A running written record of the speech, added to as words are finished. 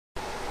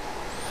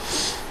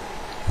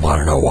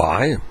Want to know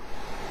why?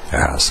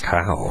 Ask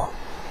how.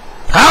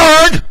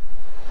 Howard!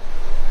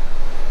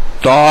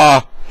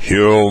 The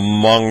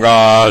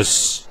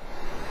Humongous!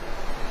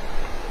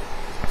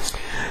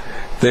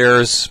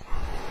 There's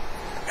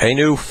a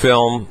new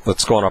film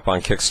that's going up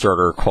on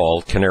Kickstarter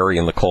called Canary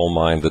in the Coal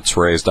Mine that's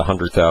raised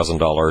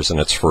 $100,000 in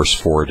its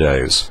first 4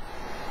 days.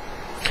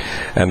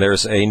 And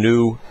there's a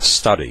new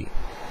study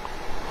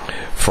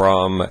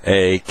from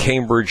a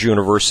Cambridge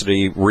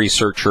University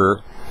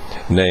researcher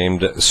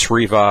named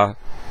Sriva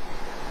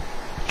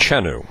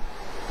Chenu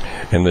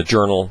in the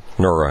journal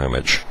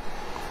Neuroimage.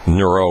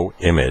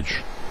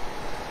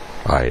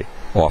 I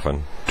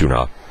often do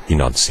not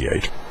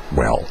enunciate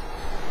well.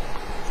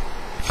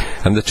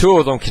 And the two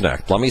of them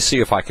connect. Let me see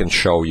if I can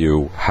show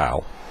you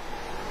how.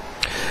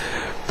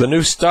 The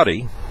new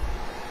study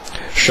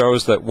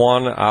shows that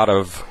 1 out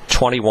of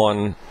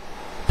 21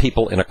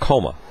 people in a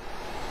coma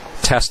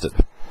tested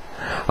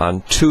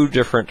on 2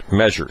 different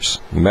measures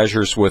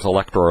with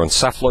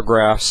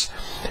electroencephalographs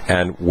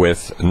and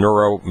with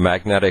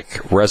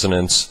neuromagnetic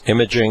resonance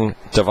imaging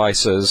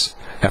devices,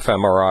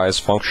 fMRIs,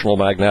 functional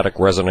magnetic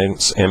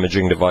resonance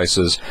imaging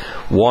devices.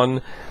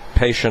 One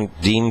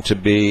patient deemed to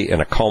be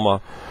in a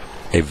coma,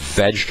 a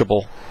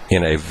vegetable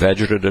in a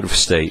vegetative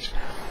state,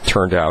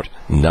 turned out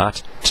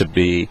not to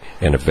be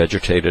in a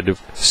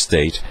vegetative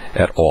state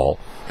at all.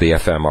 The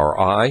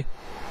fMRI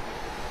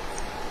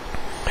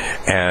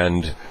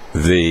and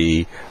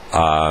the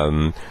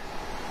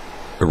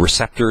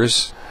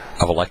receptors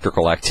of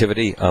electrical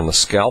activity on the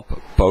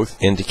scalp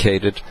both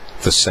indicated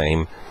the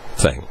same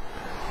thing,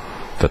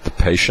 that the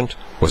patient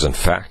was in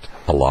fact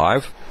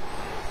alive,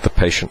 the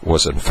patient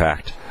was in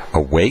fact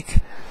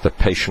awake, the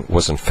patient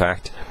was in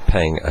fact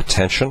paying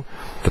attention,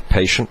 the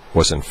patient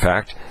was in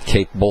fact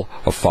capable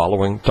of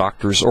following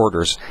doctor's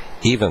orders,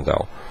 even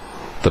though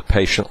the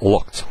patient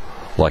looked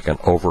like an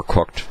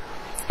overcooked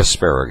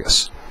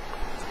asparagus.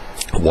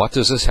 What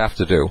does this have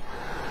to do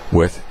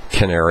with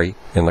Canary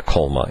in the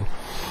Coal Mine?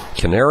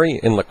 Canary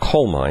in the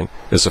Coal Mine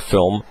is a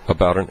film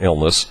about an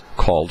illness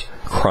called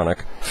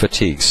chronic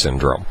fatigue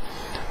syndrome.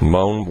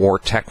 Known more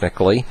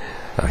technically,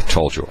 I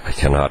told you I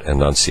cannot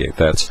enunciate,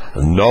 that's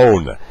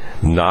known,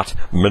 not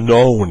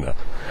known,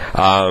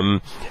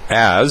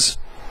 as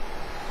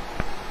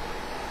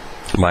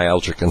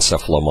myalgic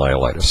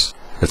encephalomyelitis.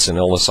 It's an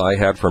illness I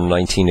had from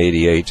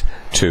 1988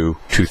 to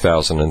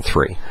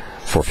 2003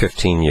 for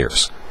 15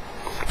 years.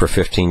 For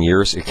 15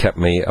 years, it kept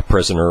me a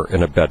prisoner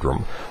in a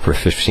bedroom. For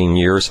 15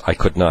 years, I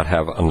could not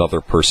have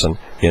another person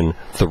in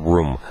the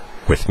room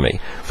with me.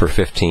 For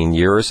 15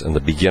 years, in the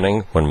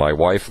beginning, when my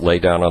wife lay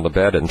down on the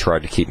bed and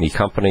tried to keep me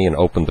company and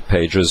opened the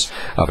pages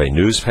of a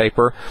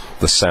newspaper,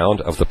 the sound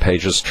of the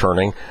pages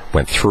turning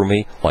went through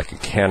me like a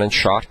cannon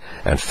shot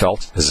and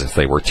felt as if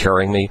they were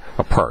tearing me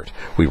apart.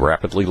 We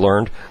rapidly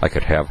learned I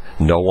could have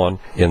no one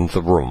in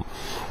the room.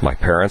 My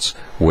parents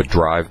would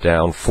drive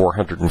down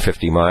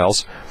 450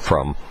 miles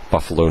from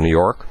Buffalo, New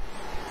York,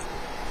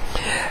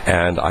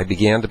 and I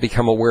began to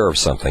become aware of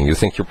something. You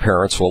think your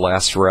parents will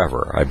last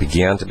forever. I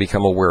began to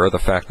become aware of the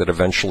fact that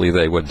eventually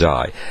they would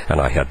die,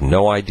 and I had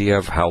no idea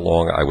of how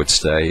long I would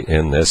stay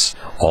in this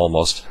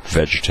almost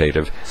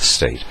vegetative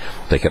state.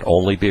 They could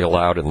only be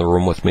allowed in the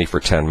room with me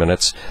for 10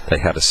 minutes. They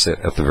had to sit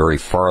at the very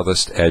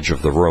farthest edge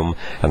of the room,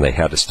 and they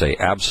had to stay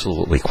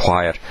absolutely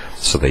quiet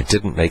so they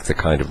didn't make the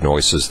kind of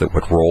noises that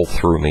would roll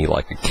through me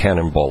like a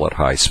cannonball at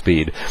high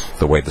speed,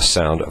 the way the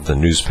sound of the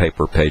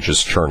newspaper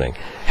pages turning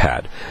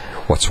had.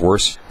 What's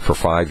worse, for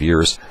 5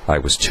 years, I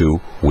was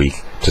too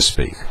weak to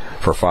speak.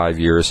 For 5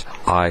 years,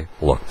 I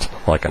looked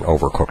like an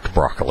overcooked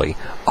broccoli.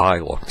 I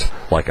looked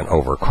like an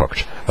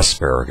overcooked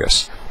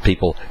asparagus.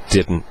 People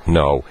didn't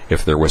know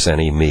if there was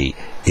any me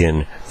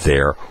in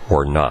there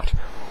or not.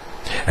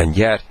 And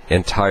yet,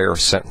 entire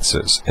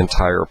sentences,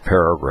 entire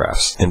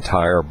paragraphs,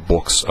 entire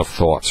books of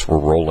thoughts were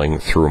rolling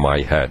through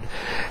my head,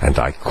 and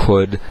I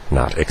could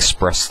not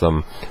express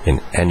them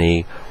in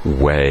any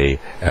way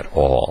at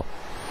all.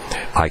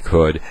 I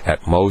could,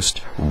 at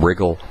most,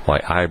 wriggle my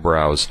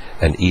eyebrows,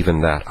 and even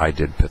that I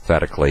did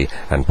pathetically,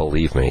 and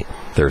believe me,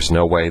 there's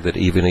no way that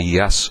even a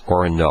yes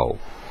or a no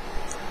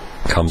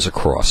comes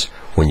across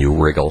when you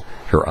wriggle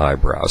your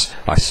eyebrows.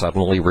 I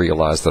suddenly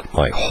realized that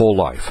my whole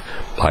life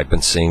I've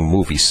been seeing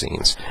movie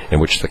scenes in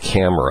which the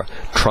camera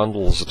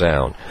trundles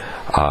down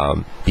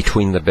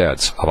between the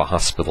beds of a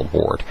hospital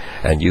ward,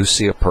 and you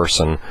see a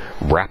person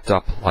wrapped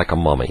up like a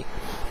mummy,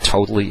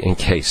 totally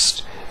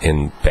encased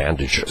in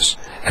bandages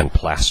and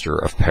plaster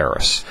of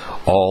Paris.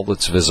 All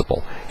that's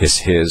visible is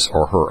his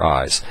or her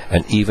eyes,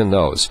 and even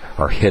those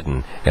are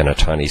hidden in a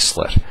tiny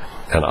slit.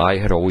 And I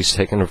had always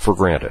taken it for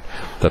granted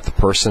that the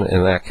person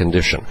in that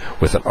condition,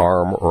 with an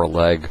arm or a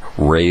leg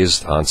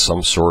raised on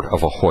some sort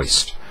of a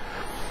hoist,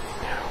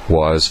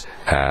 was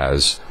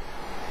as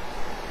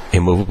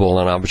immovable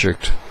an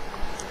object,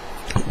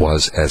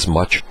 was as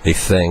much a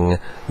thing,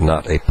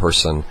 not a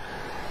person,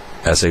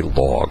 as a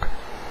log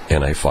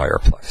in a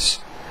fireplace.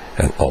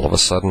 And all of a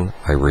sudden,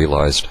 I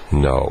realized,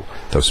 no,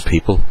 those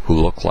people who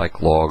look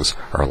like logs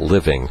are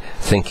living,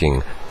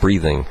 thinking,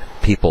 breathing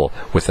people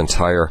with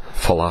entire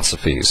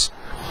philosophies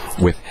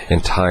with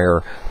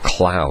entire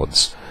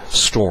clouds,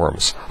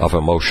 storms of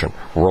emotion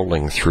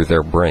rolling through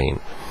their brain,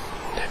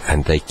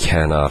 and they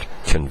cannot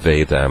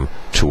convey them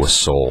to a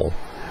soul,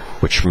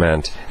 which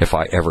meant if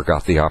I ever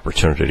got the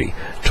opportunity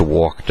to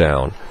walk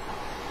down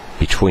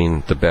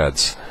between the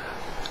beds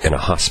in a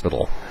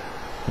hospital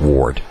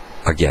ward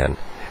again,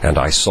 and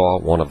I saw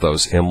one of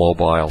those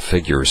immobile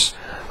figures,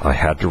 I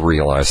had to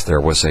realize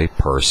there was a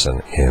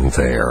person in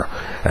there,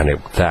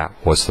 and that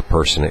was the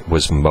person it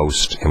was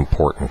most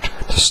important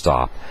to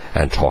stop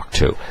and talk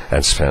to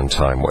and spend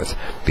time with,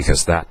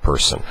 because that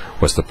person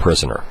was the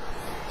prisoner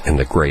in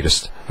the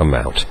greatest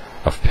amount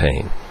of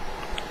pain.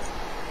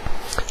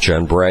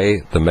 Jen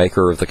Bray, the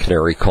maker of the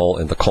Canary Coal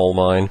in the Coal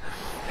Mine,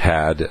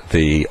 had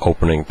the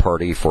opening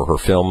party for her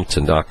film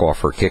to knock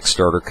off her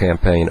Kickstarter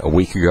campaign a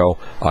week ago.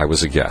 I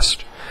was a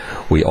guest.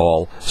 We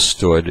all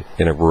stood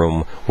in a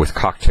room with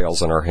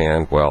cocktails in our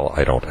hand. Well,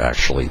 I don't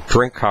actually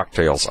drink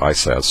cocktails. I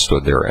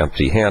stood there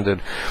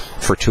empty-handed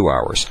for 2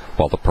 hours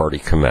while the party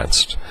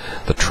commenced.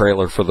 The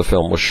trailer for the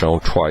film was shown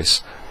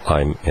twice.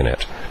 I'm in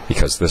it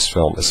because this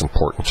film is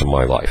important to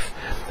my life.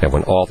 And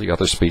when all the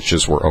other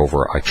speeches were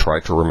over, I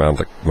tried to remind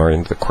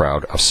the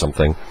crowd of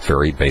something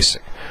very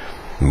basic.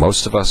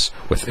 Most of us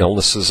with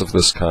illnesses of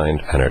this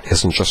kind, and it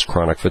isn't just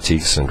chronic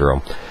fatigue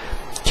syndrome,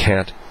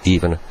 can't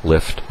even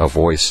lift a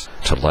voice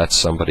to let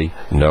somebody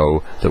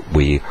know that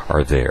we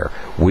are there.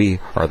 We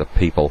are the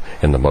people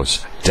in the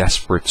most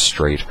desperate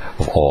strait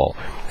of all,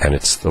 and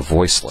it's the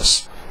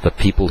voiceless, the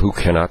people who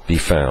cannot be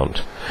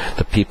found,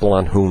 the people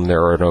on whom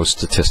there are no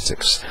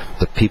statistics,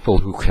 the people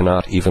who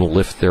cannot even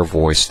lift their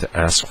voice to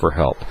ask for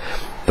help.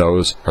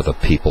 Those are the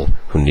people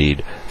who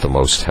need the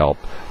most help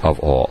of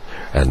all.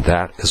 And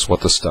that is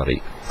what the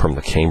study from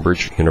the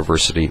Cambridge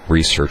University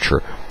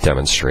researcher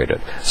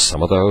demonstrated.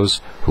 Some of those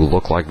who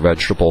look like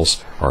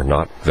vegetables are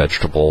not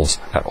vegetables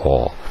at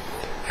all.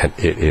 And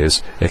it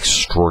is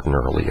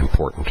extraordinarily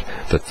important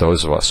that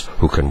those of us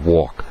who can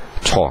walk,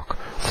 talk,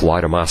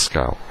 fly to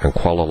Moscow and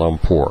Kuala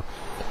Lumpur,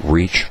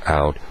 reach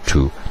out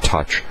to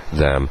touch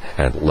them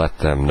and let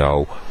them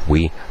know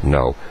we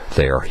know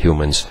they are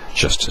humans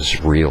just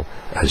as real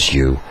as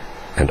you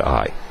and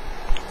I.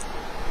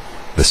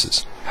 This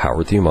is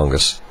Howard the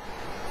Humongous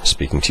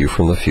speaking to you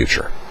from the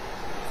future.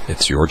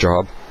 It's your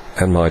job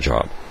and my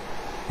job,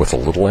 with a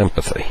little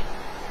empathy,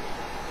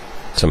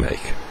 to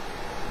make.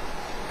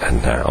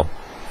 And now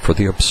for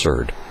the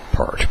absurd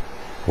part,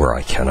 where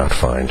I cannot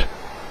find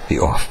the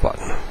off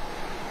button.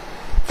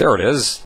 There it is.